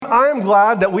I am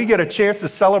glad that we get a chance to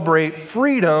celebrate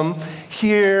freedom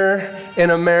here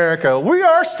in America. We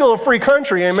are still a free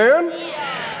country, amen?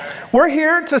 We're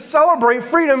here to celebrate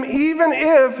freedom, even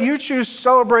if you choose to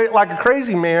celebrate like a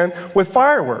crazy man with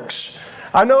fireworks.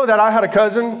 I know that I had a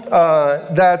cousin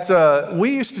that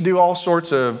we used to do all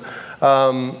sorts of,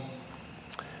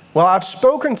 well, I've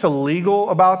spoken to legal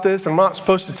about this. I'm not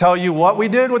supposed to tell you what we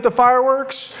did with the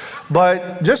fireworks,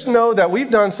 but just know that we've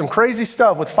done some crazy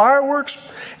stuff with fireworks,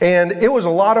 and it was a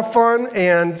lot of fun,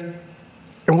 and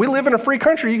we live in a free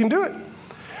country. You can do it.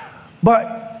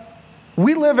 But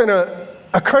we live in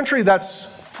a country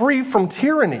that's free from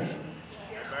tyranny.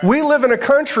 We live in a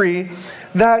country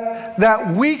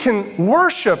that we can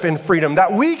worship in freedom,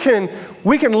 that we can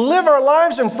live our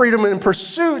lives in freedom in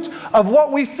pursuit of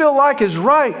what we feel like is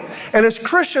right. And as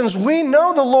Christians, we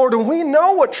know the Lord and we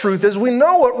know what truth is. We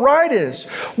know what right is.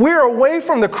 We're away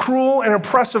from the cruel and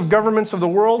oppressive governments of the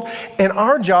world, and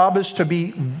our job is to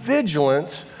be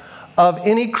vigilant of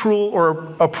any cruel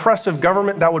or oppressive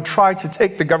government that would try to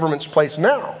take the government's place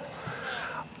now.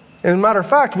 As a matter of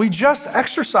fact, we just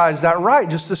exercised that right.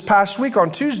 Just this past week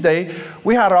on Tuesday,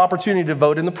 we had an opportunity to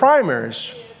vote in the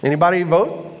primaries. Anybody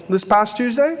vote this past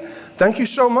Tuesday? Thank you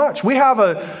so much. We have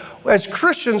as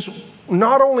Christians,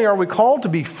 not only are we called to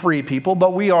be free people,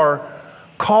 but we are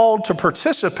called to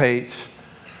participate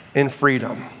in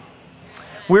freedom.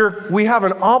 We have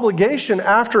an obligation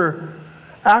after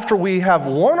we have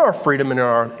won our freedom and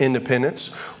our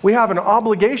independence, we have an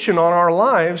obligation on our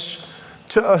lives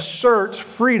to assert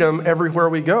freedom everywhere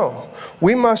we go.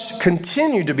 We must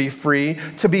continue to be free,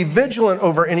 to be vigilant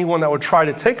over anyone that would try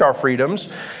to take our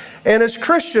freedoms. And as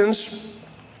Christians,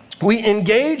 we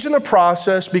engage in the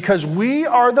process because we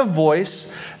are the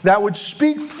voice that would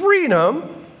speak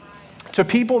freedom to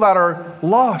people that are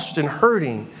lost and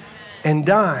hurting and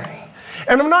dying.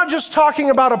 And I'm not just talking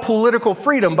about a political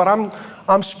freedom, but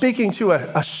I'm speaking to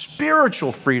a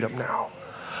spiritual freedom now.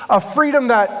 A freedom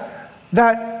that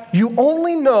you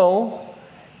only know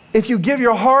if you give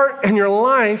your heart and your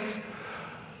life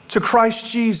to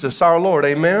Christ Jesus, our Lord.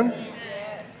 Amen?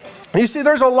 Yes. You see,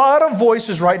 there's a lot of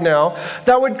voices right now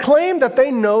that would claim that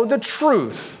they know the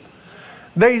truth.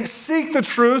 They seek the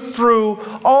truth through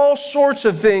all sorts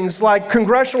of things like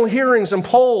congressional hearings and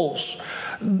polls.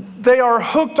 They are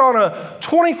hooked on a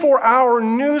 24-hour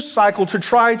news cycle to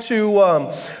try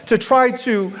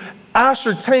to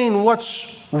ascertain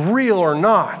what's real or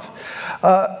not.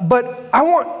 But I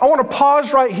want to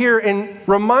pause right here and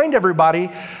remind everybody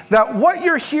that what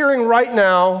you're hearing right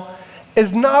now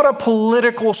is not a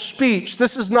political speech.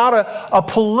 This is not a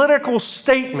political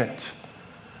statement.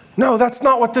 No, that's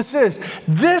not what this is.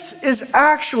 This is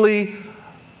actually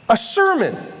a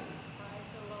sermon.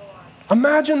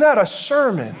 Imagine that, a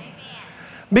sermon.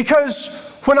 Because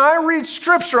when I read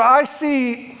Scripture, I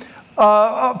see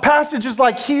passages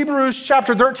like Hebrews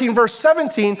chapter 13, verse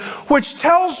 17, which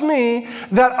tells me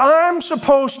that I'm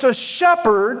supposed to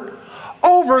shepherd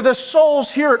over the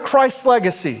souls here at Christ's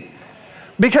Legacy,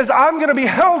 because I'm going to be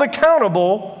held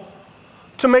accountable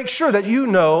to make sure that you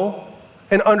know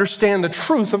and understand the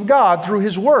truth of God through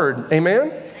His Word.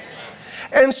 Amen?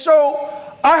 And so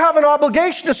I have an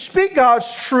obligation to speak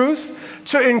God's truth,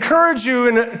 to encourage you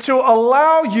and to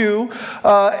allow you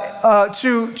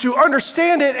to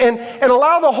understand it and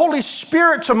allow the Holy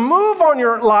Spirit to move on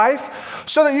your life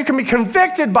so that you can be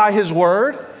convicted by His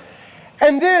Word.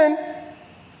 And then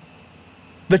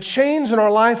the chains in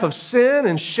our life of sin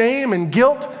and shame and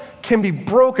guilt can be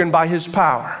broken by His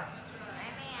power.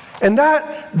 And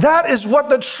that is what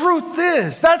the truth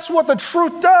is. That's what the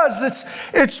truth does.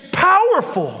 It's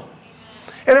powerful.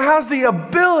 And it has the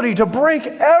ability to break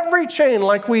every chain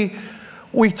like we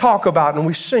talk about and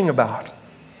we sing about.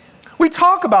 We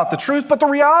talk about the truth, but the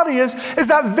reality is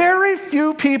that very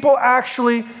few people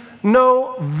actually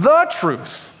know the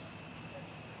truth.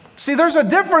 See, there's a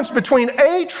difference between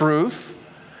a truth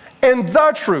and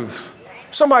the truth.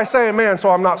 Somebody say amen,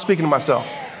 so I'm not speaking to myself.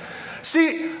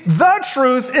 See, the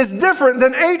truth is different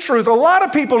than a truth. A lot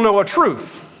of people know a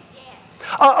truth.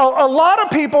 A lot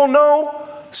of people know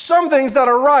some things that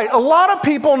are right. A lot of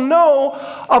people know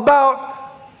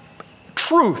about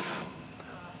truth,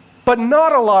 but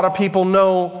not a lot of people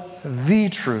know the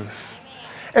truth.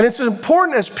 And it's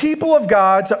important as people of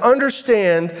God to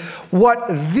understand what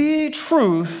the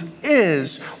truth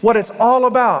is, what it's all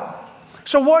about.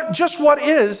 So what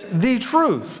is the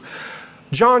truth?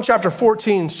 John chapter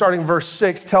 14, starting verse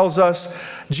 6, tells us,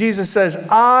 Jesus says,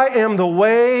 I am the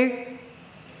way,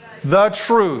 the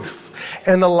truth,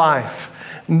 and the life.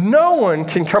 No one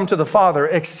can come to the Father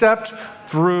except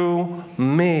through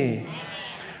me.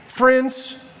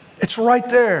 Friends, it's right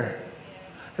there.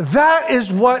 That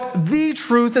is what the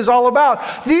truth is all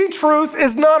about. The truth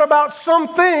is not about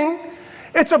something,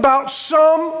 it's about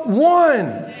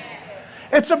someone.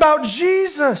 It's about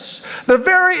Jesus, the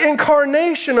very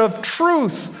incarnation of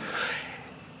truth.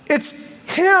 It's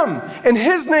Him and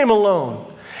His name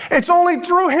alone. It's only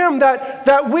through Him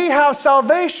that we have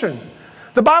salvation.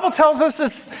 The Bible tells us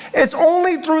it's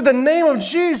only through the name of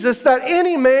Jesus that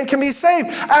any man can be saved.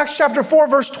 Acts chapter 4,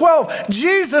 verse 12.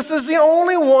 Jesus is the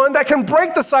only one that can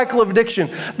break the cycle of addiction,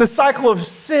 the cycle of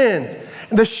sin,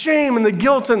 the shame and the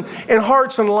guilt in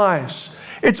hearts and lives.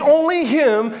 It's only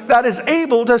Him that is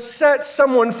able to set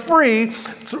someone free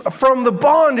from the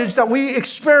bondage that we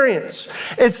experience.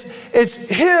 It's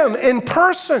Him in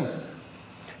person.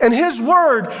 And His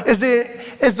Word is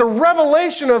the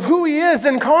revelation of who He is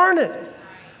incarnate.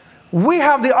 We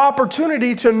have the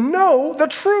opportunity to know the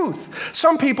truth.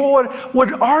 Some people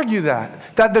would argue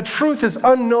that the truth is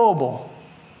unknowable.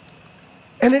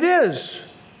 And it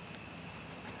is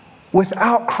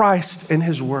without Christ and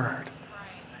His Word.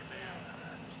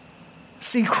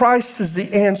 See, Christ is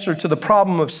the answer to the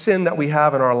problem of sin that we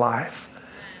have in our life.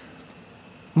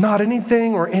 Not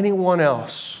anything or anyone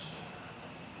else.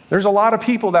 There's a lot of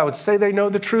people that would say they know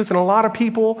the truth, and a lot of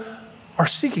people are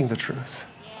seeking the truth.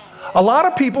 A lot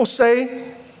of people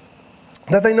say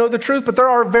that they know the truth, but there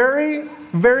are very,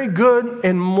 very good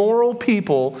and moral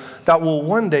people that will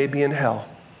one day be in hell.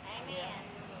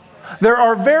 There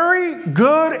are very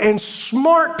good and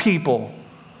smart people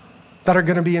that are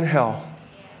going to be in hell.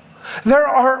 There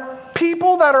are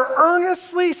people that are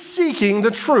earnestly seeking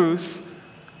the truth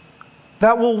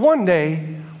that will one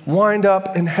day wind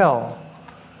up in hell.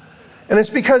 And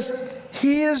it's because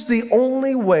He is the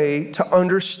only way to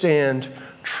understand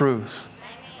truth.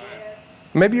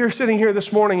 Maybe you're sitting here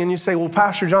this morning and you say, well,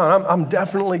 Pastor John, I'm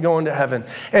definitely going to heaven.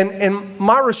 And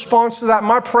my response to that,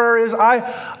 my prayer is,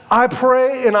 I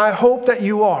pray and I hope that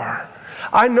you are.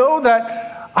 I know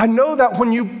that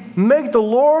when you make the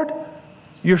Lord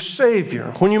your Savior,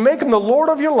 when you make Him the Lord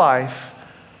of your life,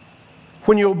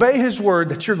 when you obey His word,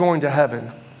 that you're going to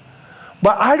heaven.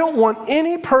 But I don't want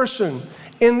any person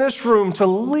in this room to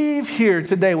leave here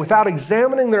today without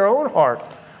examining their own heart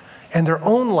and their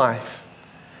own life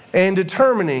and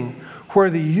determining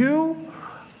whether you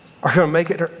are going to make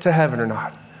it to heaven or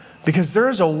not. Because there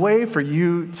is a way for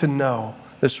you to know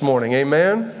this morning.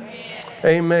 Amen?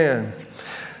 Amen.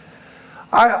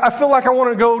 I feel like I want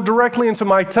to go directly into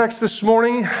my text this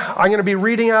morning. I'm going to be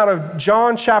reading out of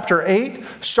John chapter 8,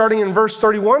 starting in verse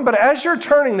 31. But as you're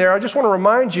turning there, I just want to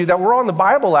remind you that we're on the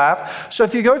Bible app. So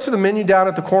if you go to the menu down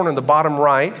at the corner in the bottom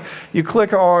right, you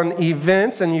click on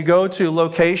events and you go to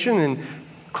location and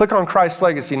click on Christ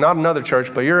Legacy, not another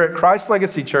church, but you're at Christ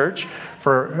Legacy Church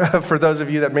for those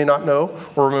of you that may not know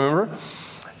or remember.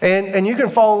 And you can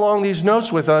follow along these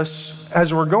notes with us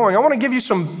as we're going. I want to give you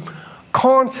some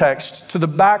context to the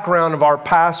background of our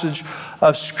passage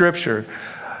of Scripture.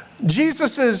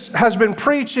 Jesus has been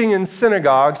preaching in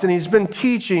synagogues and He's been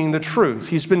teaching the truth.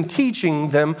 He's been teaching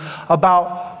them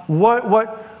about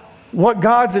what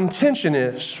God's intention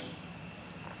is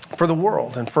for the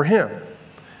world and for Him.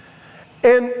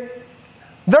 And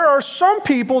there are some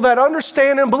people that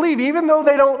understand and believe, even though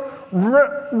they don't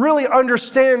really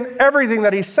understand everything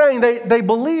that He's saying, they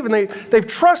believe and they've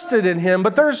trusted in Him,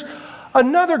 but there's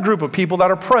another group of people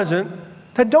that are present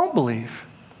that don't believe.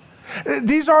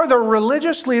 These are the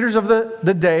religious leaders of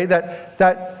the day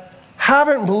that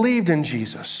haven't believed in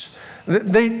Jesus.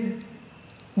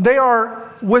 They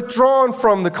are withdrawn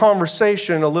from the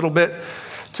conversation a little bit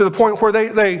to the point where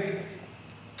they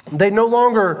no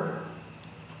longer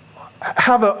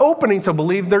have an opening to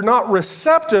believe. They're not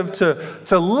receptive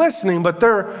to listening, but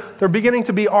they're beginning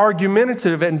to be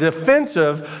argumentative and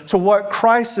defensive to what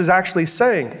Christ is actually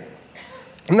saying.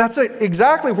 And that's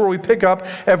exactly where we pick up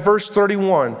at verse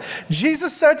 31.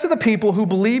 Jesus said to the people who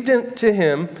believed to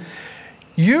Him,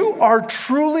 "You are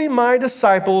truly my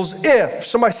disciples if,"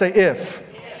 somebody say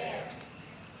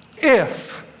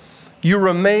if you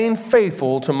remain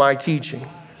faithful to my teaching.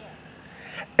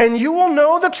 And you will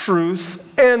know the truth,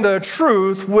 and the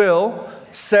truth will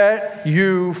set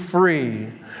you free.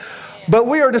 But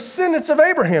we are descendants of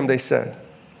Abraham, they said.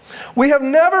 We have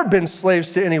never been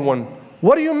slaves to anyone.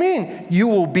 What do you mean you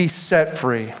will be set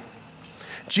free?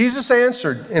 Jesus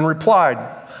answered and replied,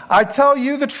 I tell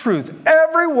you the truth.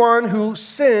 Everyone who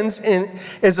sins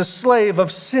is a slave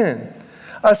of sin.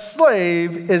 A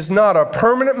slave is not a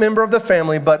permanent member of the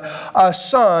family, but a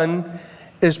son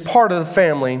is part of the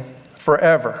family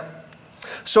forever.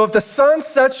 So if the Son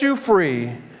sets you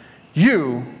free,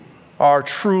 you are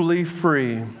truly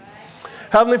free.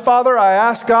 Heavenly Father, I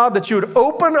ask God that you would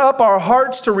open up our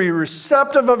hearts to be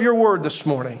receptive of your word this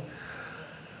morning.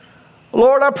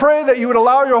 Lord, I pray that you would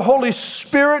allow your Holy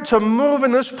Spirit to move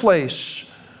in this place.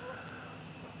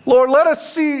 Lord, let us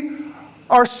see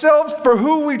ourselves for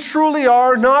who we truly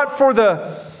are, not for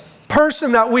the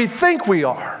person that we think we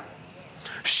are.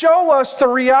 Show us the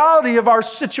reality of our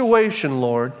situation,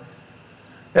 Lord.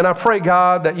 And I pray,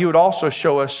 God, that you would also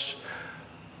show us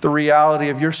the reality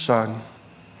of your Son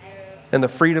and the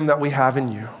freedom that we have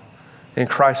in you. In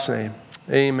Christ's name,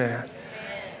 amen.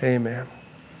 Amen.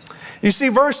 You see,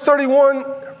 verse 31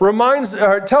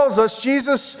 tells us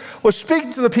Jesus was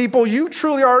speaking to the people, you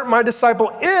truly are my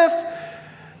disciple if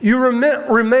you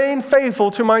remain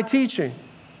faithful to my teaching.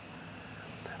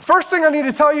 First thing I need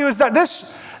to tell you is that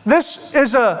this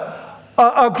is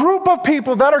a group of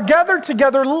people that are gathered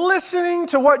together listening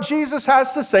to what Jesus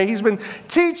has to say. He's been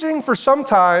teaching for some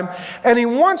time, and he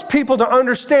wants people to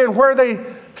understand where they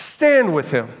stand with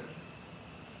him.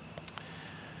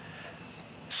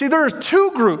 See, there are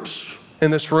two groups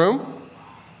in this room.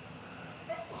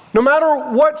 No matter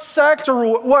what sect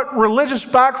or what religious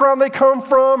background they come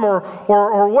from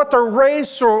or what their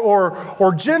race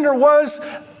or gender was,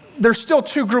 there's still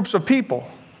two groups of people.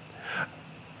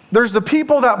 There's the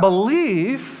people that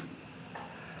believe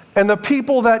and the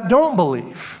people that don't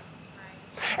believe.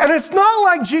 And it's not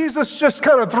like Jesus just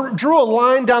kind of drew a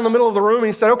line down the middle of the room and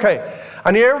he said, okay,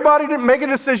 I need everybody to make a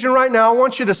decision right now. I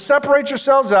want you to separate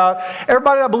yourselves out.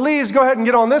 Everybody that believes, go ahead and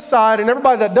get on this side. And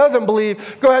everybody that doesn't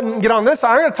believe, go ahead and get on this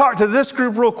side. I'm going to talk to this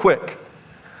group real quick.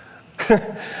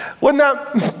 Wouldn't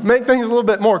that make things a little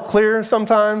bit more clear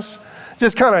sometimes?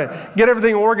 Just kind of get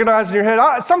everything organized in your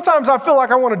head. Sometimes I feel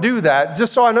like I want to do that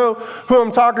just so I know who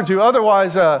I'm talking to.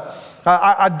 Otherwise,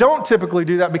 I don't typically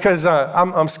do that because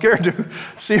I'm scared to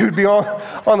see who'd be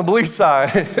on the belief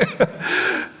side.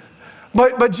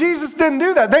 But Jesus didn't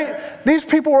do that. These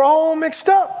people were all mixed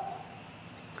up.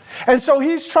 And so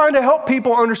he's trying to help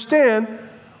people understand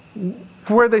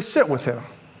where they sit with him.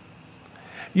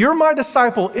 You're my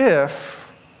disciple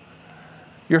if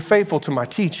you're faithful to my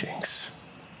teachings.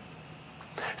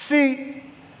 See,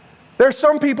 there's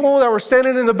some people that were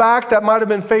standing in the back that might have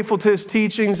been faithful to his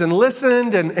teachings and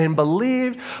listened and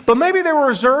believed, but maybe they were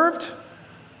reserved.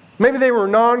 Maybe they were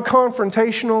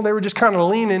non-confrontational. They were just kind of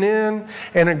leaning in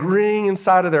and agreeing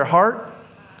inside of their heart.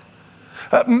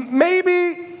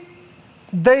 Maybe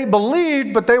they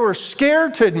believed, but they were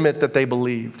scared to admit that they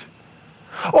believed.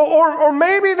 Or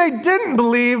maybe they didn't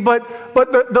believe, but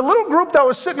the little group that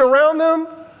was sitting around them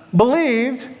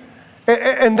believed,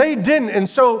 and they didn't. And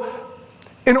so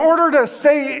in order to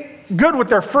stay good with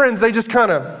their friends, they just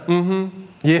kind of,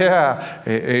 yeah,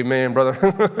 amen, brother.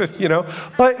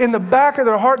 But in the back of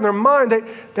their heart and their mind,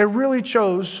 they really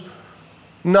chose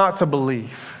not to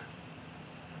believe.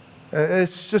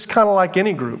 It's just kind of like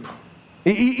any group.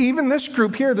 Even this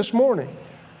group here this morning.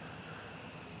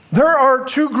 There are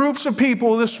two groups of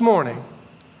people this morning,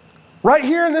 right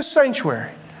here in this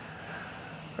sanctuary.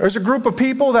 There's a group of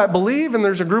people that believe, and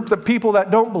there's a group of people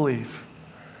that don't believe.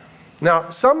 Now,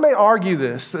 some may argue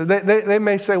this. They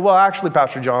may say, well, actually,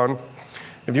 Pastor John,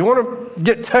 if you want to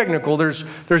get technical, there's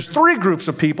three groups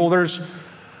of people. There's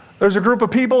a group of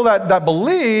people that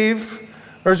believe,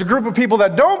 there's a group of people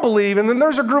that don't believe, and then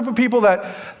there's a group of people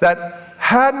that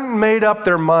hadn't made up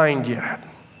their mind yet.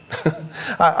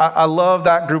 I love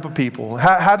that group of people.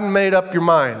 Hadn't made up your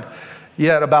mind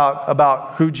yet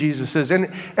about who Jesus is.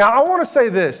 And I want to say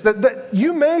this, that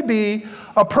you may be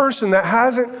a person that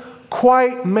hasn't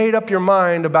quite made up your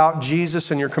mind about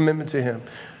Jesus and your commitment to him.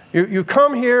 You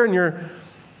come here and you're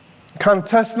kind of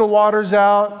testing the waters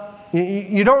out.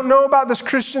 You don't know about this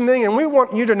Christian thing, and we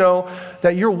want you to know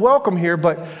that you're welcome here,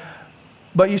 but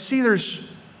you see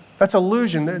that's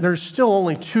illusion. There's still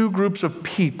only two groups of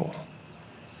people.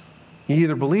 You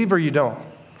either believe or you don't.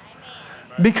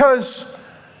 Because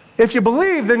if you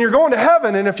believe, then you're going to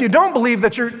heaven, and if you don't believe,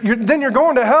 then you're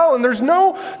going to hell, and there's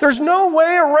no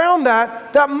way around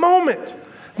that moment,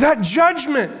 that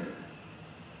judgment.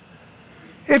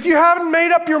 If you haven't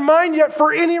made up your mind yet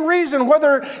for any reason,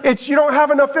 whether it's you don't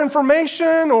have enough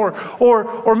information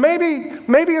or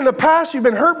maybe in the past you've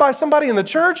been hurt by somebody in the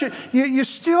church, you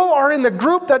still are in the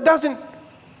group that doesn't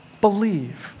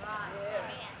believe.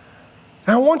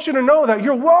 And I want you to know that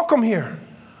you're welcome here,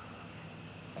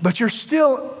 but you're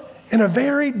still in a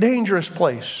very dangerous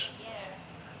place.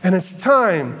 And it's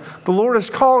time. The Lord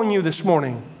is calling you this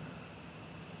morning.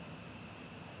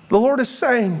 The Lord is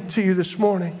saying to you this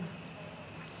morning,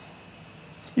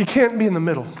 you can't be in the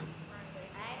middle.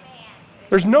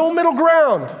 There's no middle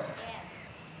ground.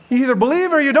 You either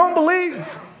believe or you don't believe.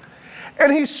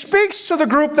 And he speaks to the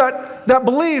group that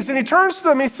believes, and he turns to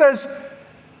them, he says,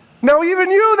 now even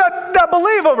you that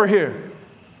believe over here,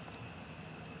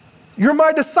 you're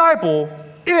my disciple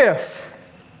if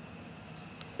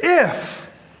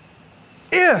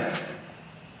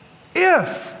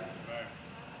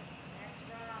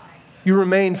you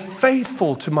remain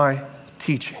faithful to my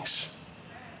teachings.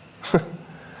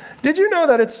 Did you know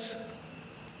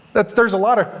that there's a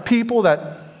lot of people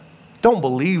that don't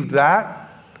believe that?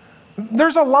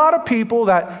 There's a lot of people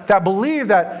that believe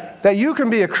that you can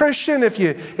be a Christian if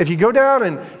you go down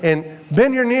and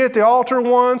bend your knee at the altar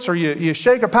once, or you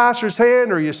shake a pastor's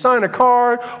hand, or you sign a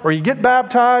card, or you get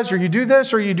baptized, or you do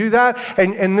this or you do that,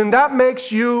 and then that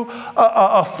makes you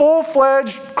a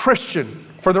full-fledged Christian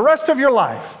for the rest of your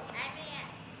life.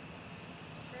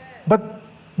 But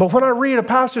when I read a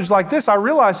passage like this, I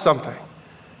realize something.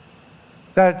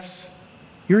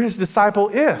 You're his disciple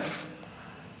if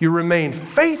you remain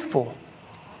faithful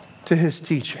to his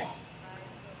teaching.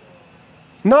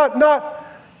 Not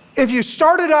if you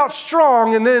started out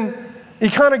strong and then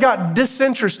you kind of got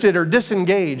disinterested or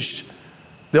disengaged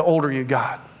the older you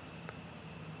got.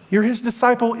 You're his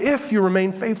disciple if you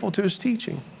remain faithful to his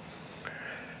teaching.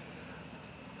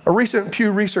 A recent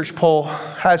Pew Research poll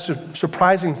has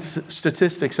surprising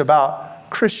statistics about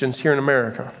Christians here in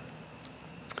America.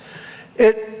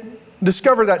 It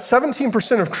discovered that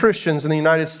 17% of Christians in the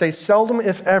United States seldom,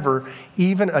 if ever,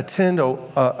 even attend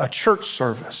a church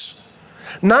service.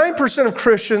 9% of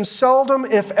Christians seldom,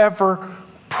 if ever,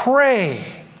 pray.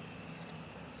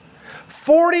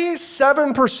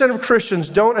 47% of Christians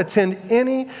don't attend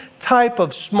any type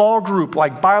of small group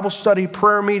like Bible study,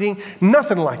 prayer meeting,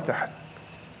 nothing like that.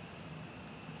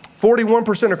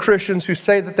 41% of Christians who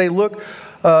say that they look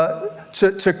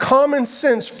to common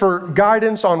sense for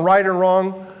guidance on right and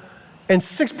wrong, and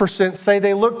 6% say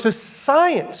they look to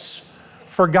science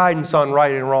for guidance on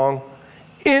right and wrong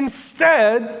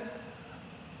instead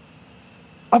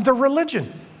of their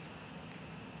religion.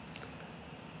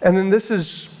 And then this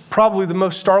is probably the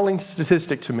most startling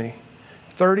statistic to me.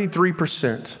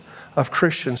 33% of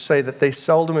Christians say that they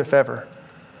seldom, if ever,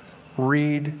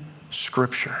 read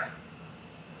Scripture.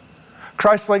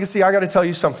 Christ's Legacy, I got to tell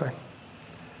you something.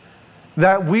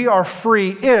 That we are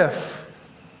free if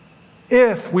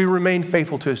we remain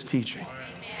faithful to his teaching.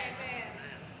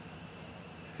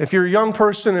 If you're a young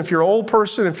person, if you're an old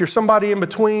person, if you're somebody in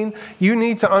between, you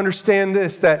need to understand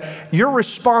this, that your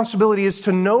responsibility is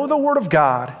to know the Word of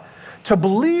God, to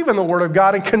believe in the Word of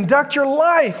God, and conduct your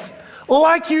life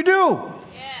like you do.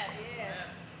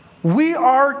 Yes. We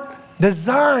are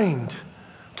designed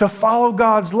to follow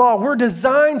God's law. We're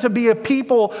designed to be a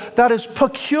people that is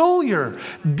peculiar,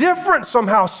 different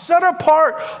somehow, set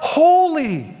apart,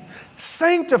 holy,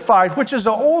 sanctified, which is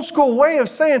an old school way of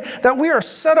saying that we are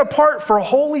set apart for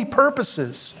holy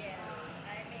purposes.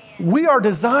 We are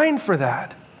designed for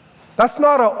that. That's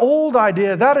not an old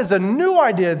idea. That is a new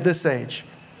idea at this age.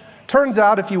 Turns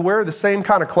out if you wear the same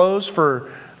kind of clothes for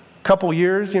a couple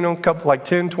years, like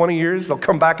 10, 20 years, they'll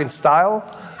come back in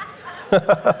style.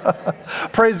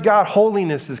 Praise God,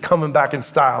 holiness is coming back in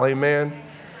style, amen?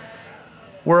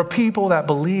 We're a people that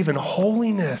believe in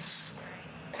holiness.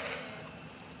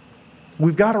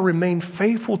 We've got to remain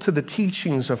faithful to the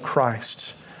teachings of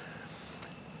Christ.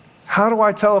 How do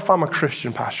I tell if I'm a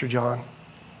Christian, Pastor John?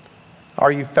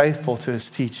 Are you faithful to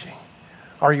his teaching?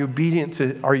 Are you obedient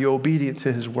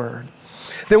to his word?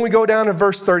 Then we go down to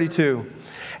verse 32.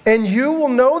 And you will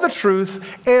know the truth,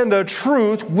 and the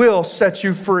truth will set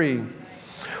you free.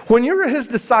 When you're his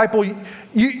disciple,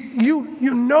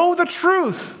 you know the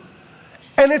truth.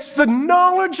 And it's the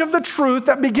knowledge of the truth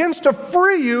that begins to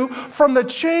free you from the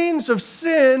chains of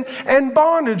sin and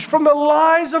bondage, from the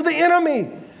lies of the enemy.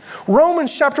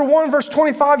 Romans chapter 1, verse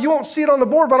 25, you won't see it on the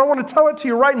board, but I want to tell it to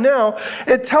you right now.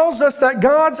 It tells us that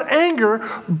God's anger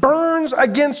burns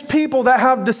against people that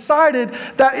have decided,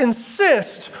 that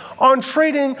insist on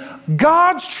trading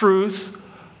God's truth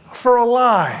for a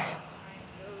lie.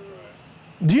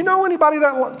 Do you know anybody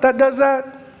that does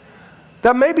that?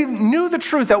 That maybe knew the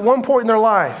truth at one point in their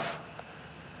life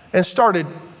and started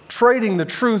trading the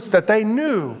truth that they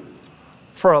knew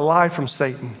for a lie from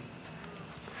Satan.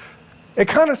 It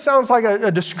kind of sounds like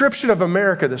a description of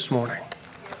America this morning.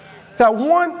 That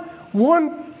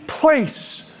one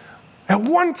place, at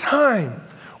one time,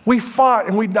 we fought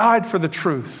and we died for the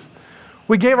truth.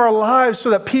 We gave our lives so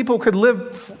that people could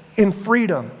live in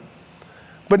freedom.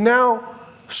 But now,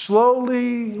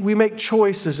 slowly, we make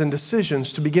choices and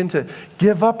decisions to begin to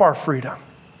give up our freedom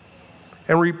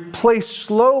and replace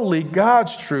slowly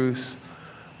God's truth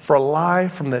for a lie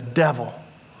from the devil.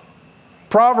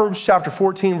 Proverbs chapter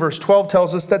 14, verse 12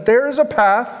 tells us that there is a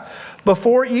path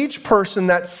before each person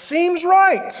that seems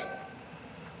right,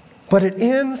 but it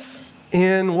ends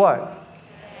in what?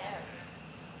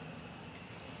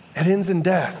 It ends in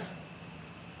death.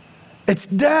 It's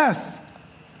death.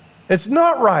 It's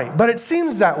not right, but it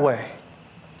seems that way.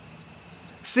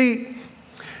 See,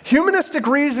 humanistic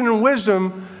reason and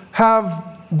wisdom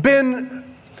have been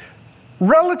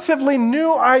relatively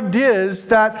new ideas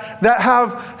that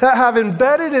have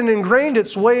embedded and ingrained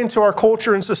its way into our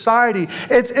culture and society.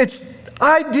 It's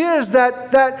ideas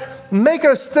that make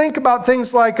us think about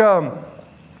things like,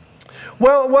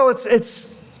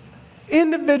 it's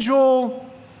individual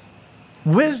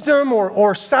wisdom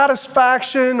or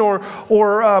satisfaction or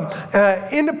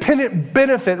independent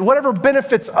benefit. Whatever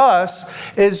benefits us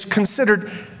is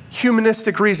considered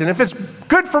humanistic reason. If it's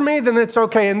good for me, then it's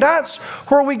okay. And that's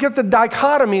where we get the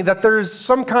dichotomy that there's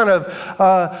some kind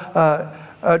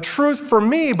of truth for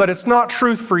me, but it's not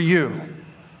truth for you.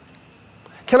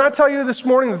 Can I tell you this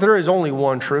morning that there is only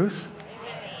one truth?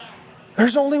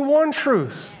 There's only one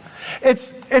truth.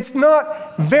 It's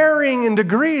not varying in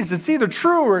degrees. It's either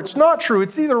true or it's not true.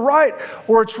 It's either right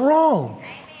or it's wrong.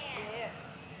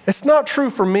 It's not true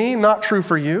for me, not true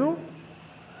for you.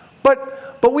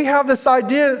 But we have this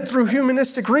idea through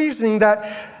humanistic reasoning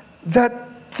that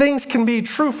things can be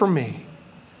true for me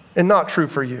and not true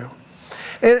for you.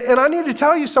 And I need to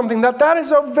tell you something, that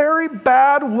is a very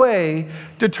bad way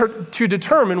to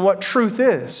determine what truth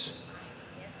is.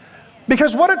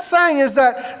 Because what it's saying is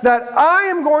that I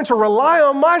am going to rely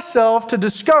on myself to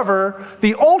discover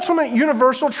the ultimate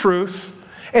universal truth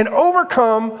and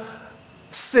overcome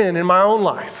sin in my own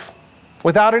life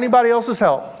without anybody else's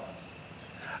help.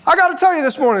 I got to tell you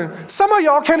this morning, some of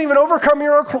y'all can't even overcome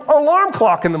your alarm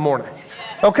clock in the morning,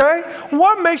 okay?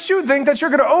 What makes you think that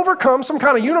you're going to overcome some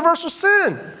kind of universal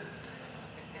sin?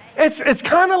 It's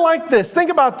kind of like this. Think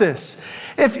about this.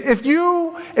 If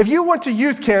you went to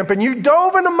youth camp and you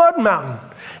dove in a mud mountain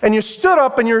and you stood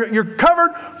up and you're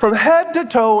covered from head to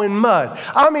toe in mud.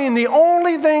 I mean, the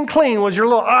only thing clean was your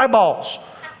little eyeballs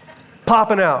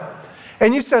popping out.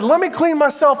 And you said, let me clean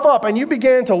myself up. And you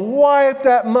began to wipe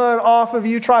that mud off of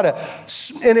you,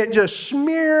 and it just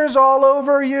smears all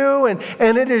over you.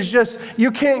 And it is just,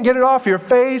 you can't get it off your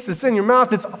face. It's in your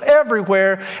mouth. It's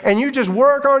everywhere. And you just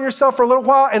work on yourself for a little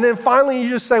while. And then finally you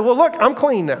just say, well, look, I'm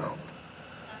clean now.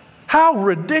 How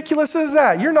ridiculous is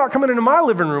that? You're not coming into my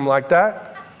living room like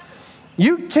that.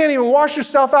 You can't even wash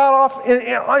yourself out off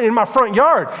in my front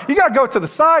yard. You got to go to the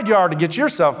side yard to get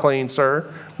yourself clean,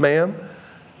 sir, ma'am.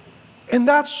 And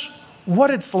that's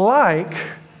what it's like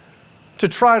to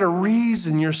try to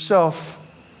reason yourself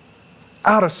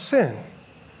out of sin.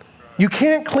 You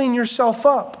can't clean yourself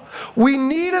up. We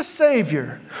need a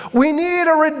Savior. We need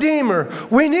a Redeemer.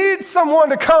 We need someone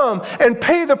to come and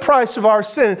pay the price of our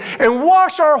sin and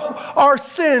wash our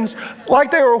sins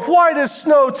like they were white as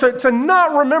snow to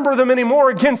not remember them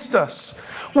anymore against us.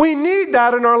 We need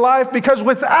that in our life because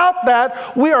without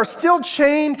that, we are still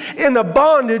chained in the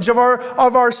bondage of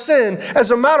our sin.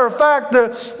 As a matter of fact,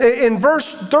 in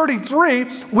verse 33,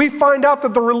 we find out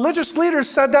that the religious leaders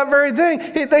said that very thing.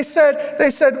 They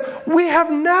said, we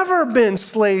have never been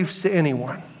slaves to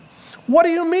anyone. What do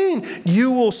you mean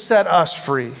you will set us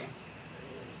free?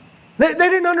 They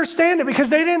didn't understand it because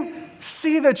they didn't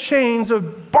see the chains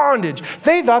of bondage.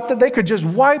 They thought that they could just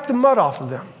wipe the mud off of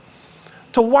them,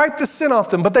 to wipe the sin off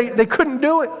them, but they couldn't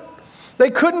do it. They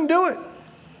couldn't do it.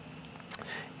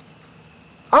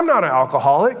 I'm not an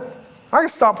alcoholic. I can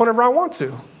stop whenever I want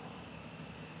to.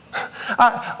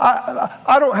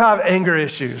 I don't have anger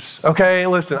issues, okay?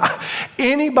 Listen,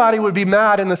 anybody would be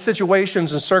mad in the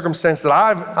situations and circumstances that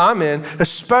I'm in,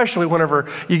 especially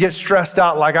whenever you get stressed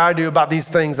out like I do about these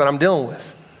things that I'm dealing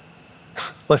with.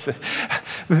 Listen,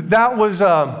 that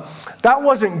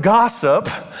wasn't gossip.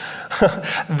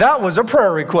 That was a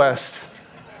prayer request.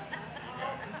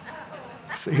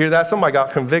 So hear that? Somebody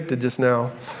got convicted just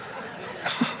now.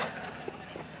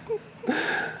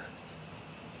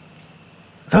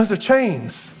 Those are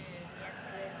chains.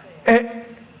 And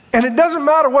it doesn't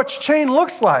matter what your chain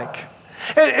looks like.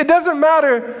 It doesn't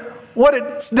matter what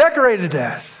it's decorated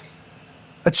as.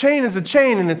 A chain is a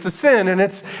chain, and it's a sin, and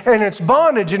it's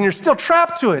bondage, and you're still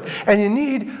trapped to it, and you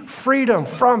need freedom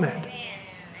from it.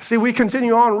 See, we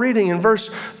continue on reading in verse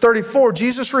 34.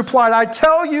 Jesus replied, I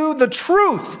tell you the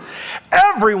truth.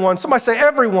 Everyone, somebody say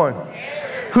everyone,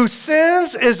 who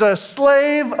sins is a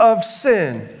slave of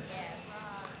sin.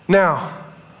 Now,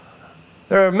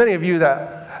 there are many of you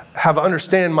that have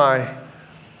understand my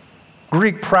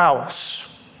Greek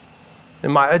prowess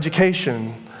and my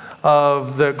education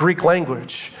of the Greek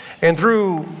language. And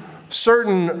through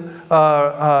certain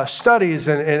studies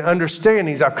and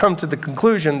understandings, I've come to the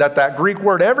conclusion that Greek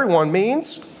word everyone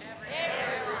means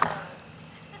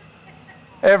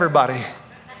everybody,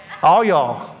 all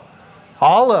y'all,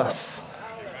 all us.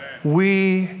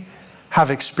 We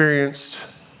have experienced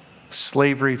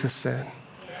slavery to sin.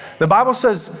 The Bible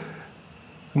says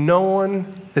no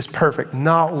one is perfect,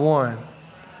 not one.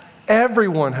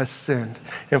 Everyone has sinned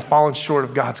and fallen short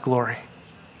of God's glory.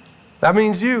 That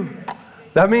means you.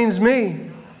 That means me.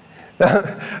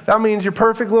 That means your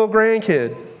perfect little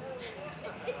grandkid.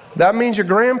 That means your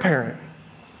grandparent.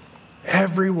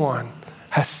 Everyone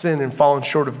has sinned and fallen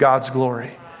short of God's glory.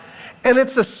 And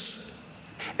it's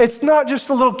not just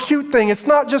a little cute thing. It's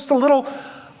not just a little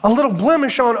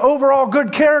blemish on overall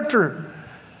good character.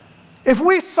 If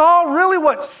we saw really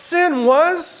what sin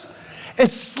was,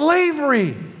 it's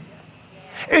slavery.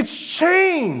 It's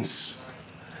chains.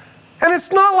 And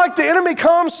it's not like the enemy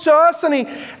comes to us and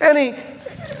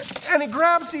he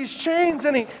grabs these chains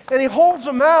and he holds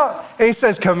them out and he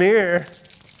says, "Come here.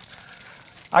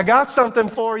 I got something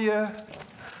for you.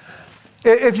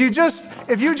 If you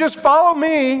just follow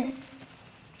me,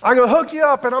 I'm going to hook you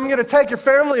up and I'm going to take your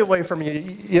family away from you.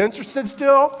 You interested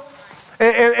still?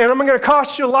 And I'm going to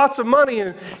cost you lots of money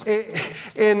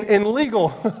in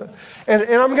legal. and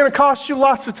I'm going to cost you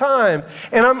lots of time.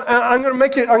 And I'm going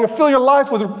to fill your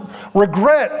life with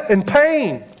regret and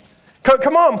pain.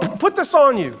 Come on, put this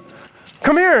on you.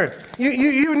 Come here.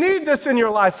 You need this in your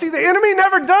life. See, the enemy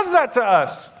never does that to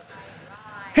us.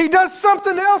 He does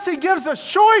something else. He gives us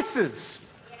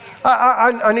choices.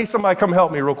 I need somebody to come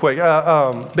help me real quick.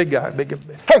 Big guy.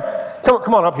 Hey,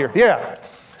 come on up here. Yeah.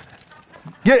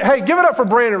 Hey, give it up for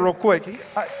Brandon real quick.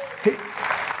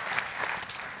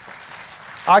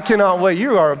 I cannot wait.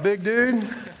 You are a big dude.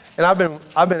 And I've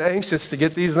been anxious to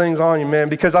get these things on you, man,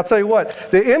 because I'll tell you what,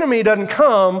 the enemy doesn't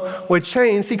come with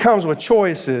chains. He comes with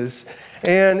choices.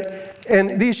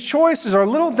 And these choices are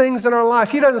little things in our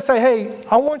life. He doesn't say, "Hey,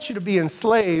 I want you to be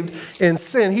enslaved in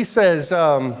sin." He says,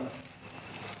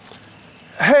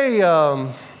 "Hey,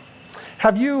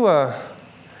 have you, why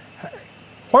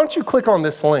don't you click on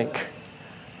this link?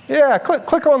 Yeah,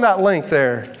 click on that link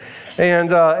there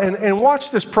and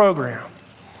watch this program."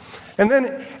 And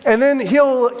then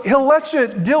he'll let you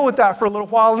deal with that for a little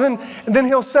while. And then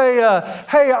he'll say,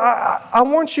 "Hey, I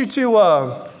want you to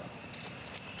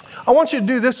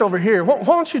do this over here. Why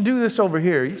don't you do this over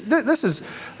here? This is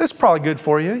probably good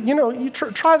for you. You know, you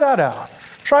try that out.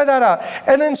 Try that out."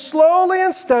 And then slowly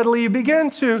and steadily you begin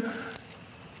to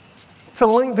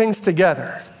link things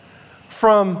together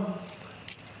from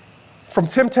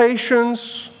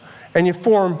temptations, and you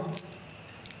form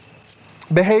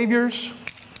behaviors,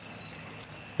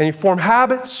 and you form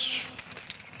habits.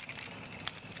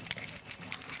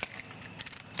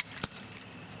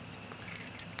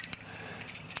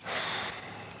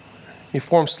 You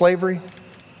form slavery.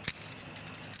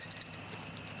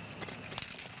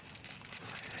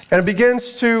 And it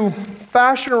begins to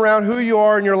fashion around who you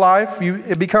are in your life.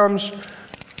 It becomes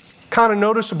kind of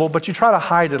noticeable, but you try to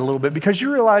hide it a little bit because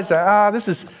you realize that, this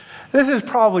is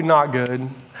probably not good.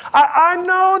 I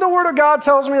know the Word of God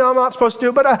tells me I'm not supposed to do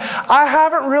it, but I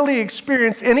haven't really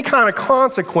experienced any kind of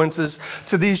consequences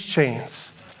to these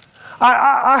chains.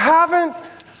 I haven't,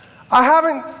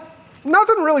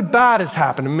 nothing really bad has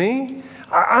happened to me.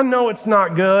 I know it's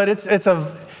not good.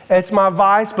 It's my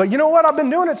vice, but you know what? I've been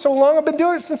doing it so long. I've been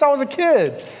doing it since I was a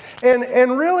kid.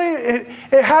 And really,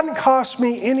 it hadn't cost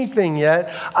me anything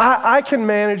yet. I can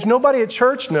manage. Nobody at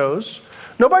church knows.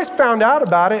 Nobody's found out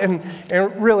about it. And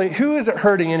really, who is it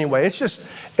hurting anyway? It's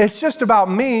just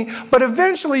about me. But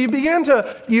eventually, you begin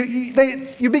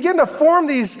to form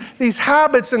these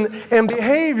habits and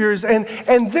behaviors,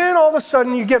 and then all of a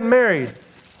sudden, you get married.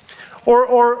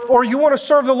 Or you want to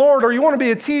serve the Lord, or you want to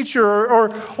be a teacher,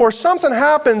 or something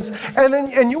happens,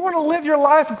 and you want to live your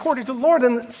life according to the Lord,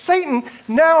 and Satan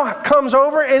now comes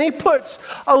over and he puts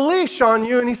a leash on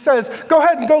you and he says, "Go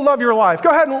ahead and go love your life. Go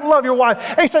ahead and love your wife."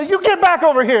 And he says, "You get back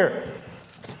over here.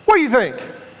 What do you think?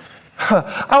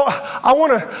 I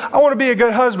want to be a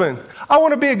good husband. I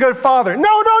want to be a good father."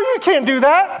 No, you can't do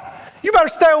that. You better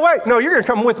stay away. No, you're going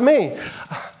to come with me.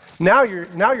 Now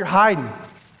you're hiding.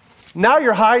 Now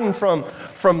you're hiding from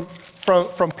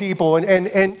people,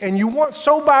 and you want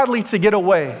so badly to get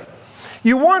away.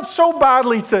 You want so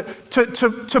badly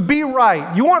to be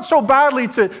right. You want so badly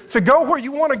to go where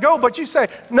you want to go, but you say,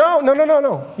 no,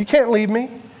 you can't leave me.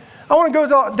 I want to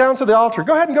go down to the altar.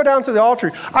 Go ahead and go down to the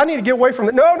altar. I need to get away from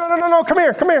it. No, come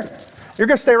here. You're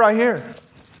going to stay right here.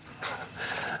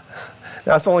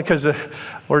 That's only because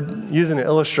we're using an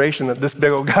illustration that this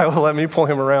big old guy will let me pull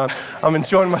him around. I'm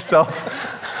enjoying myself.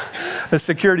 The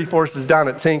security force is down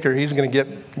at Tinker. He's going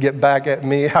to get back at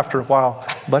me after a while.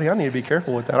 Buddy, I need to be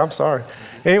careful with that. I'm sorry.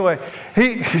 Anyway,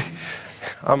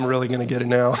 I'm really going to get it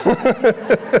now.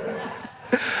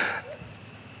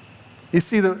 You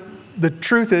see, the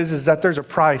truth is that there's a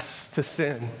price to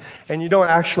sin, and you don't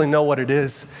actually know what it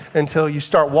is until you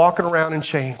start walking around in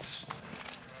chains.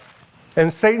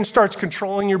 And Satan starts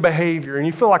controlling your behavior, and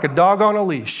you feel like a dog on a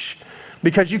leash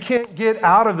because you can't get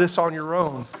out of this on your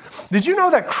own. Did you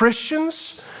know that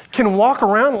Christians can walk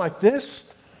around like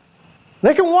this?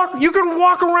 You can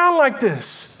walk around like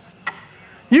this.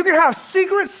 You can have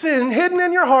secret sin hidden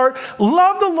in your heart,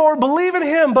 love the Lord, believe in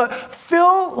Him, but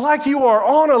feel like you are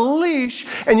on a leash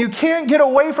and you can't get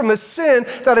away from the sin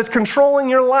that is controlling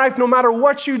your life no matter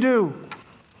what you do.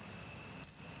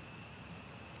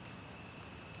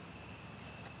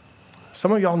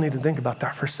 Some of y'all need to think about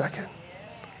that for a second.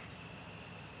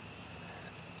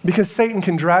 Because Satan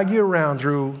can drag you around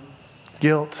through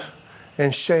guilt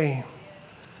and shame.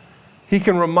 He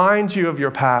can remind you of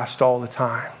your past all the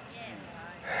time.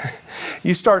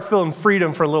 You start feeling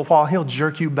freedom for a little while, he'll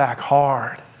jerk you back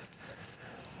hard.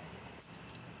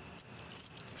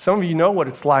 Some of you know what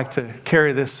it's like to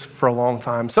carry this for a long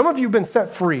time. Some of you have been set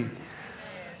free.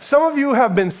 Some of you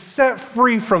have been set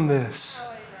free from this.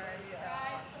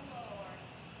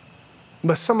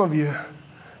 But some of you,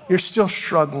 you're still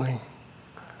struggling.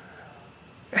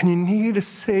 And you need a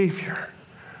Savior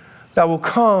that will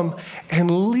come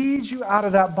and lead you out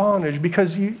of that bondage,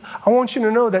 because I want you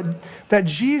to know that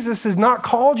Jesus has not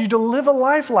called you to live a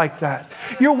life like that.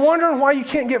 You're wondering why you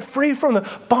can't get free from the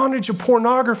bondage of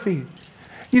pornography.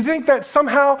 You think that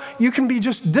somehow you can be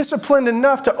just disciplined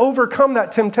enough to overcome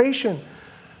that temptation.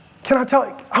 Can I tell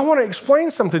you, I want to explain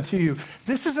something to you.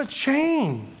 This is a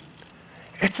chain.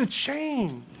 It's a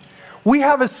chain. We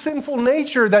have a sinful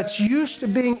nature that's used to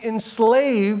being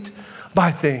enslaved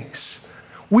by things.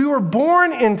 We were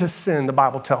born into sin, the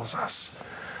Bible tells us.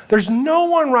 There's no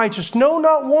one righteous, no,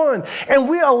 not one. And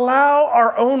we allow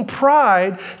our own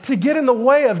pride to get in the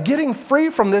way of getting free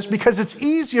from this, because it's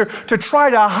easier to try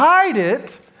to hide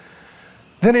it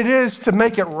than it is to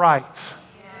make it right.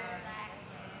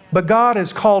 But God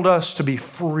has called us to be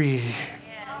free.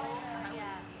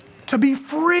 To be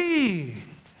free.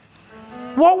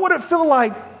 What would it feel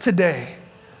like today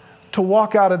to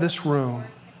walk out of this room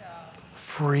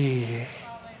free?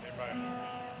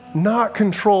 Not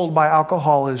controlled by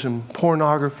alcoholism,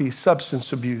 pornography,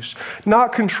 substance abuse.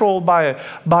 Not controlled by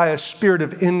a spirit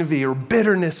of envy or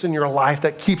bitterness in your life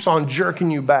that keeps on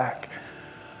jerking you back.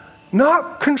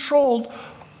 Not controlled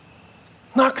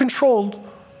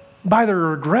by the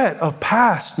regret of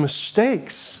past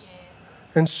mistakes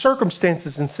and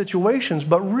circumstances and situations,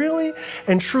 but really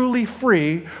and truly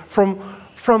free from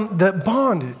the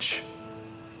bondage.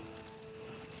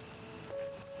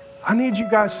 I need you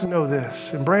guys to know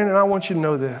this. And Brandon, I want you to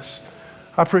know this.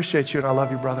 I appreciate you and I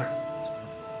love you, brother.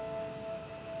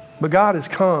 But God has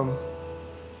come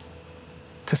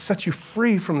to set you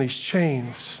free from these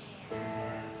chains.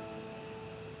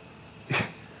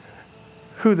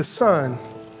 Who the Son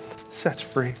sets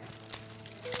free.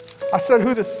 I said,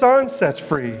 who the Son sets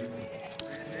free.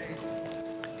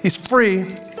 He's free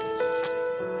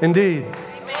indeed.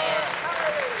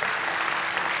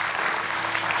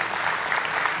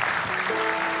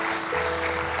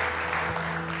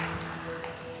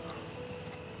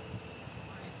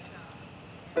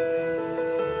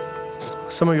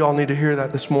 Some of y'all need to hear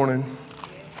that this morning.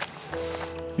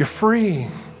 You're free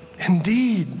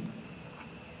indeed.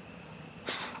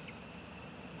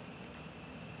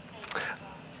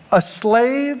 A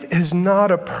slave is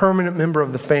not a permanent member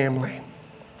of the family,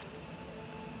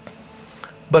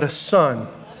 but a son.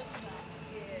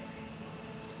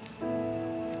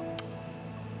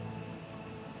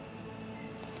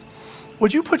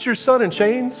 Would you put your son in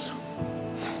chains?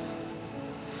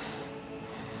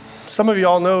 Some of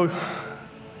y'all know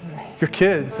your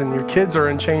kids, and your kids are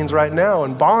in chains right now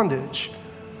in bondage.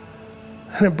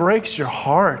 And it breaks your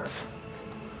heart.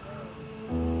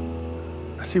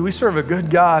 See, we serve a good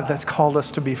God that's called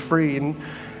us to be free. And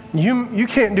you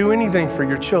can't do anything for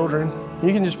your children.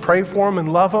 You can just pray for them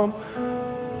and love them.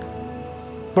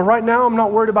 But right now, I'm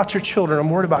not worried about your children. I'm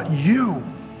worried about you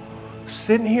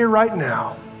sitting here right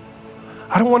now.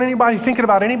 I don't want anybody thinking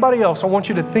about anybody else. I want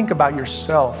you to think about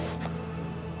yourself.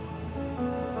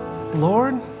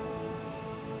 Lord,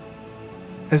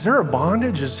 is there a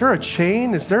bondage? Is there a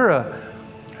chain? Is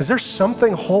there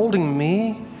something holding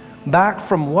me back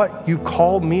from what you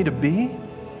called me to be?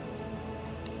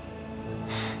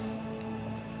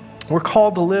 We're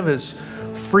called to live as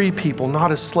free people,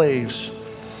 not as slaves,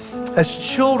 as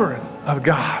children of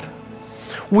God.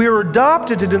 We are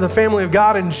adopted into the family of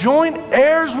God and joint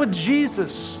heirs with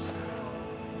Jesus.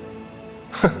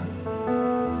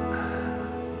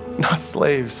 Not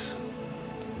slaves.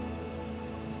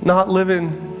 Not living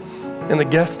in the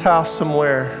guest house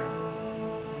somewhere,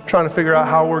 trying to figure out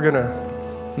how we're going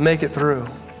to make it through.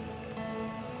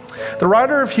 The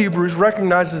writer of Hebrews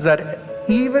recognizes that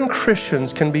even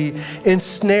Christians can be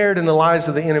ensnared in the lies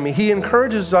of the enemy. He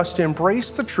encourages us to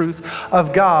embrace the truth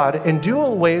of God and do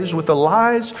away with the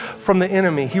lies from the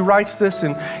enemy. He writes this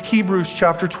in Hebrews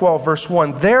chapter 12, verse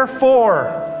 1.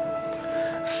 Therefore,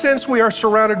 since we are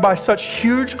surrounded by such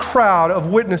huge crowd of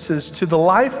witnesses to the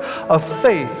life of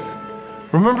faith,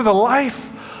 remember the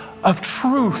life of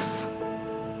truth,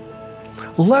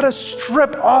 let us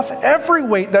strip off every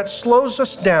weight that slows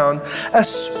us down,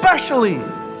 especially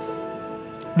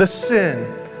the sin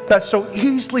that so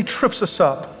easily trips us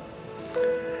up.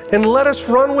 And let us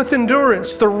run with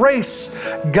endurance the race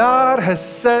God has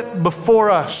set before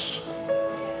us.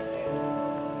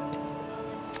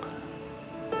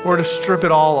 We're to strip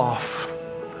it all off.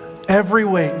 Every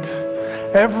weight,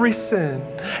 every sin,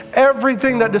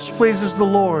 everything that displeases the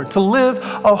Lord. To live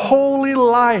a holy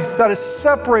life that is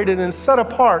separated and set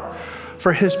apart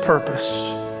for His purpose.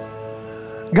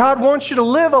 God wants you to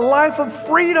live a life of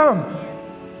freedom.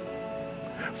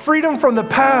 Freedom from the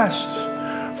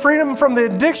past. Freedom from the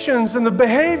addictions and the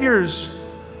behaviors.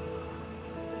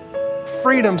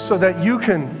 Freedom so that you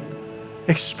can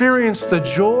experience the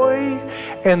joy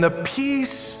and the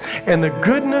peace and the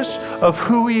goodness of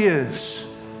who He is.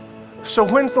 So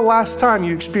when's the last time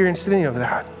you experienced any of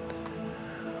that?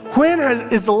 When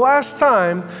is the last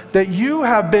time that you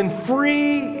have been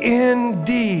free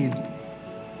indeed?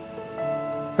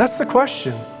 That's the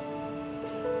question.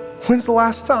 When's the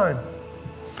last time?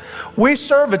 We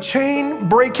serve a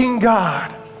chain-breaking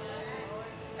God.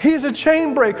 He's a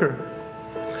chain breaker.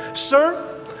 Sir,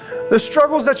 the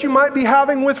struggles that you might be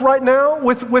having with right now,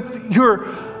 with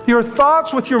your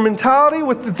thoughts, with your mentality,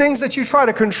 with the things that you try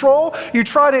to control, you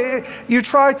try to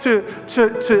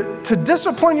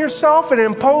discipline yourself and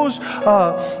impose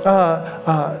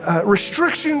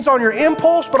restrictions on your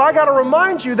impulse. But I got to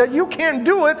remind you that you can't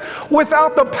do it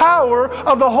without the power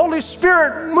of the Holy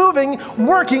Spirit moving,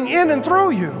 working in and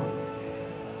through you.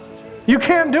 You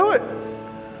can't do it.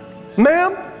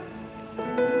 Ma'am,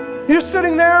 you're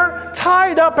sitting there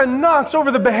tied up in knots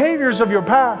over the behaviors of your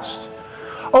past,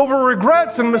 over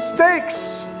regrets and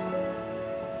mistakes.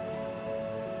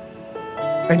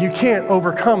 And you can't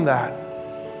overcome that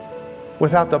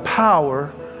without the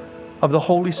power of the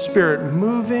Holy Spirit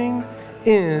moving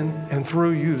in and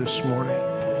through you this morning.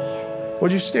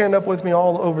 Would you stand up with me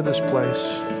all over this place?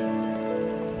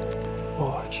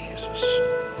 Oh, Jesus.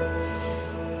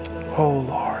 Oh,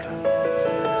 Lord.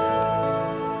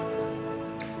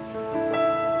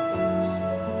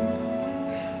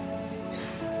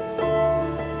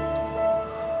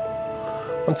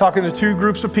 I'm talking to two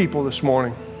groups of people this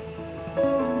morning.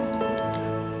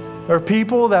 There are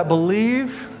people that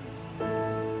believe,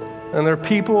 and there are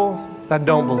people that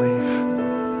don't believe.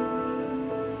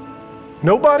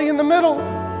 Nobody in the middle.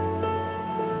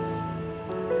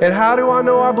 And how do I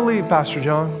know I believe, Pastor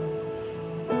John?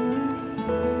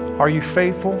 Are you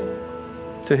faithful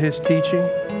to His teaching?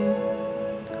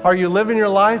 Are you living your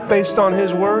life based on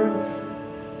His word?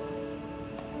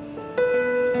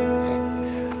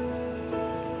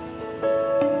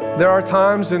 There are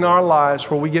times in our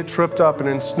lives where we get tripped up and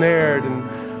ensnared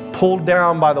and pulled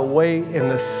down by the weight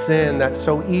and the sin that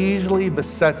so easily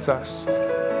besets us.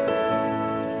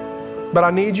 But I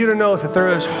need you to know that there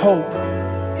is hope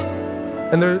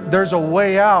and there's a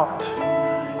way out,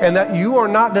 and that you are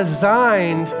not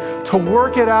designed to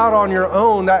work it out on your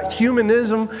own. That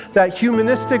humanism, that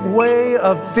humanistic way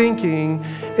of thinking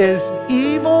is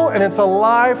evil, and it's a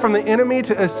lie from the enemy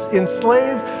to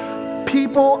enslave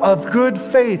people of good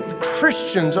faith,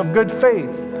 Christians of good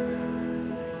faith.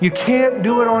 You can't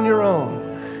do it on your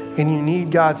own, and you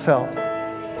need God's help.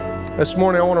 This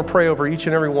morning, I want to pray over each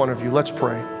and every one of you. Let's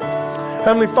pray.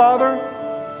 Heavenly Father,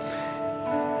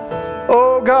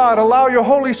 oh God, allow your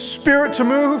Holy Spirit to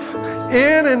move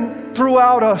in and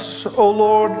throughout us, oh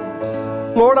Lord.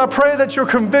 Lord, I pray that your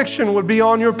conviction would be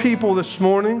on your people this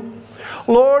morning.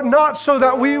 Lord, not so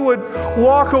that we would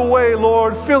walk away,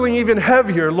 Lord, feeling even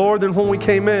heavier, Lord, than when we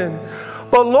came in.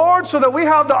 But Lord, so that we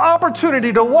have the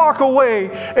opportunity to walk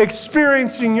away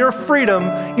experiencing your freedom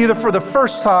either for the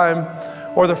first time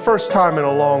or the first time in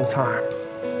a long time.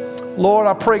 Lord,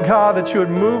 I pray, God, that you would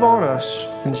move on us.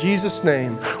 In Jesus'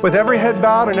 name. With every head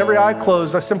bowed and every eye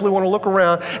closed, I simply want to look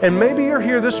around. And maybe you're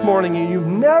here this morning and you've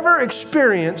never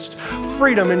experienced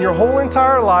freedom in your whole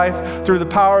entire life through the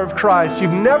power of Christ.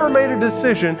 You've never made a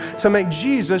decision to make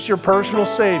Jesus your personal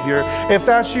Savior. If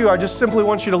that's you, I just simply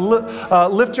want you to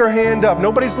lift your hand up.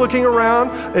 Nobody's looking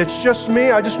around. It's just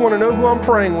me. I just want to know who I'm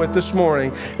praying with this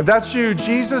morning. If that's you,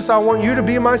 Jesus, I want you to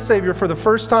be my Savior for the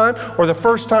first time or the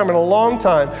first time in a long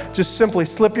time. Just simply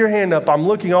slip your hand up. I'm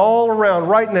looking all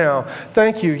around right now.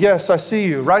 Thank you. Yes, I see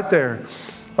you right there.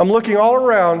 I'm looking all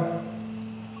around.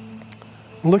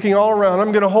 I'm looking all around.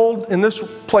 I'm going to hold in this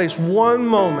place one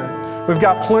moment. We've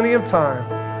got plenty of time.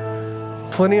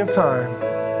 Plenty of time.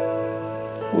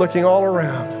 Looking all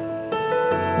around.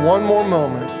 One more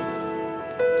moment.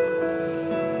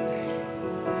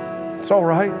 It's all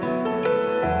right.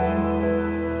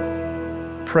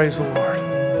 Praise the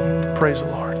Lord. Praise the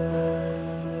Lord.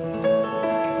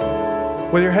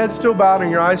 With your head still bowed and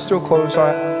your eyes still closed,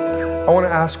 I want to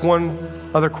ask one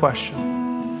other question.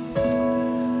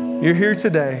 You're here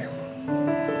today,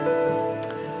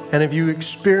 and have you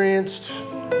experienced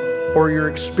or you're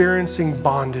experiencing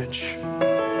bondage?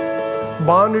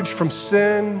 Bondage from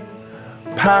sin,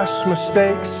 past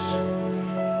mistakes,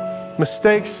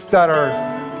 mistakes that are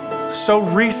so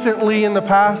recently in the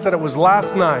past that it was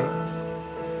last night.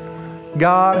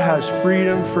 God has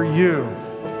freedom for you.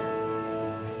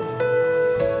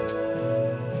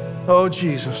 Oh,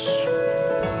 Jesus,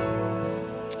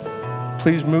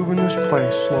 please move in this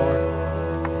place, Lord.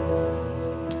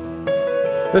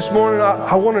 This morning,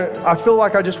 I feel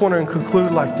like I just want to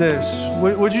conclude like this.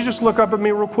 Would you just look up at me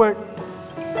real quick?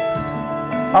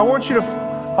 I want you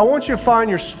to find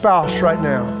your spouse right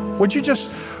now. Would you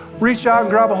just reach out and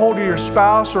grab a hold of your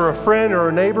spouse or a friend or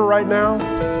a neighbor right now?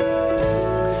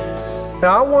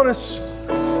 Now, I want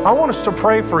us to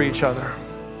pray for each other.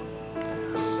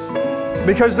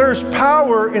 Because there's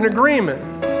power in agreement,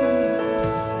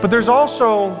 but there's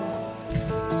also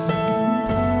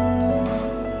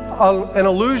an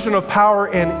illusion of power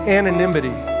in anonymity.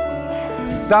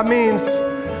 That means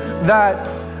that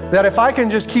if I can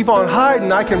just keep on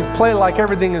hiding, I can play like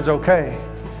everything is okay.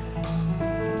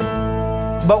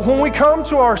 But when we come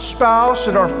to our spouse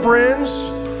and our friends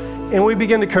and we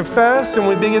begin to confess and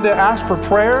we begin to ask for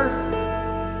prayer,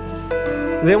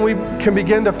 then we can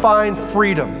begin to find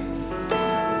freedom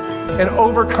and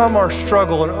overcome our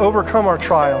struggle and overcome our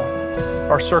trial,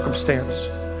 our circumstance.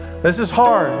 This is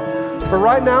hard, but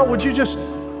right now, would you just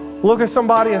look at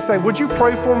somebody and say, would you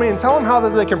pray for me? And tell them how that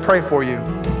they can pray for you.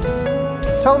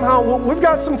 Tell them how, we've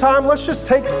got some time. Let's just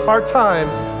take our time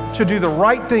to do the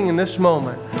right thing in this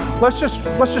moment. Let's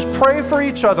just pray for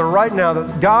each other right now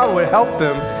that God would help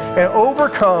them and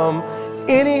overcome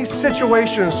any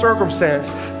situation and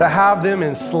circumstance that have them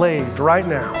enslaved right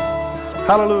now.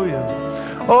 Hallelujah.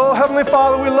 Oh, Heavenly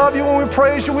Father, we love you and we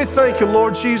praise you. We thank you,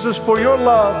 Lord Jesus, for your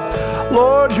love.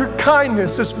 Lord, your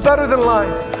kindness is better than life.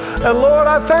 And Lord,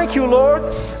 I thank you, Lord,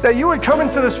 that you would come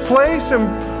into this place and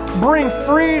bring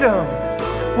freedom,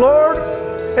 Lord,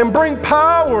 and bring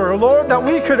power, Lord, that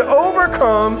we could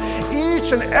overcome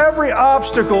each and every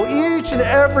obstacle, each and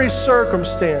every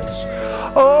circumstance.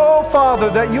 Oh, Father,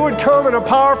 that you would come in a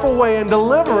powerful way and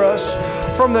deliver us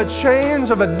from the chains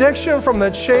of addiction, from the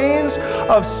chains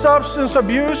of substance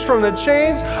abuse, from the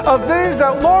chains of things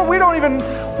that, Lord, we don't even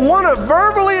want to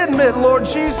verbally admit, Lord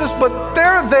Jesus, but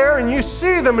they're there and you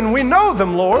see them and we know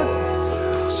them, Lord.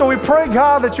 So we pray,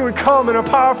 God, that you would come in a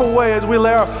powerful way as we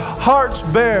lay our hearts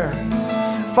bare.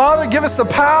 Father, give us the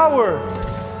power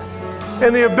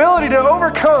and the ability to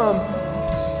overcome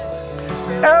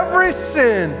every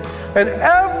sin and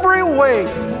every weight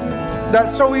that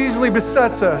so easily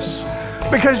besets us.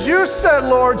 Because you said,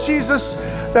 Lord Jesus,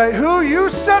 that who you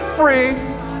set free,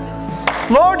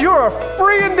 Lord, you are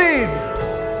free indeed.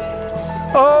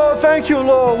 Oh, thank you,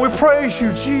 Lord. We praise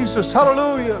you, Jesus.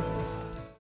 Hallelujah.